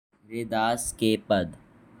रैदास के पद।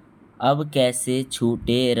 अब कैसे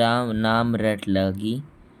छूटे राम नाम रट लगी।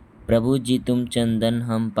 प्रभु जी तुम चंदन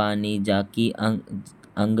हम पानी जाकी अंग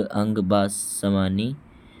अंग अंग बास समानी।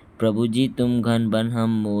 प्रभु जी तुम घन बन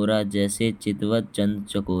हम मोरा जैसे चितवत चंद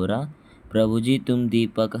चकोरा। प्रभु जी तुम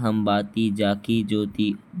दीपक हम बाती जाकी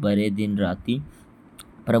ज्योति बरे दिन राती।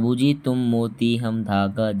 प्रभु जी तुम मोती हम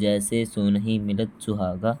धागा जैसे सोनहि मिलत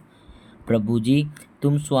सुहागा। प्रभु जी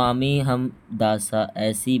तुम स्वामी हम दासा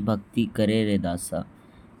ऐसी भक्ति करे रे दासा।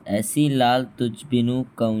 ऐसी लाल तुझ बिनु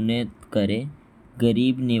कौने करे।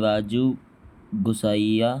 गरीब निवाजू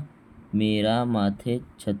गुसाइया मेरा माथे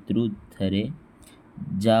छत्रु धरे।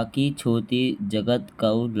 जाकी छोटी जगत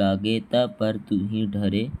कऊ लागे ता पर तुही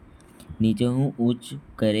ढरे। निजहु ऊंच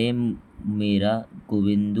करे मेरा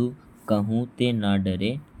गोविंदु कहूँ ते ना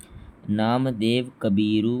डरे। नामदेव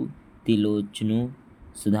कबीरु तिलोचनु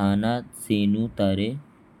सधाना सेनु तारे।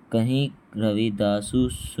 कहीं रविदासु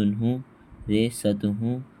सुनहु रे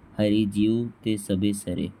सतहु हरि जीव ते सबे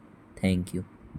सरे। Thank you.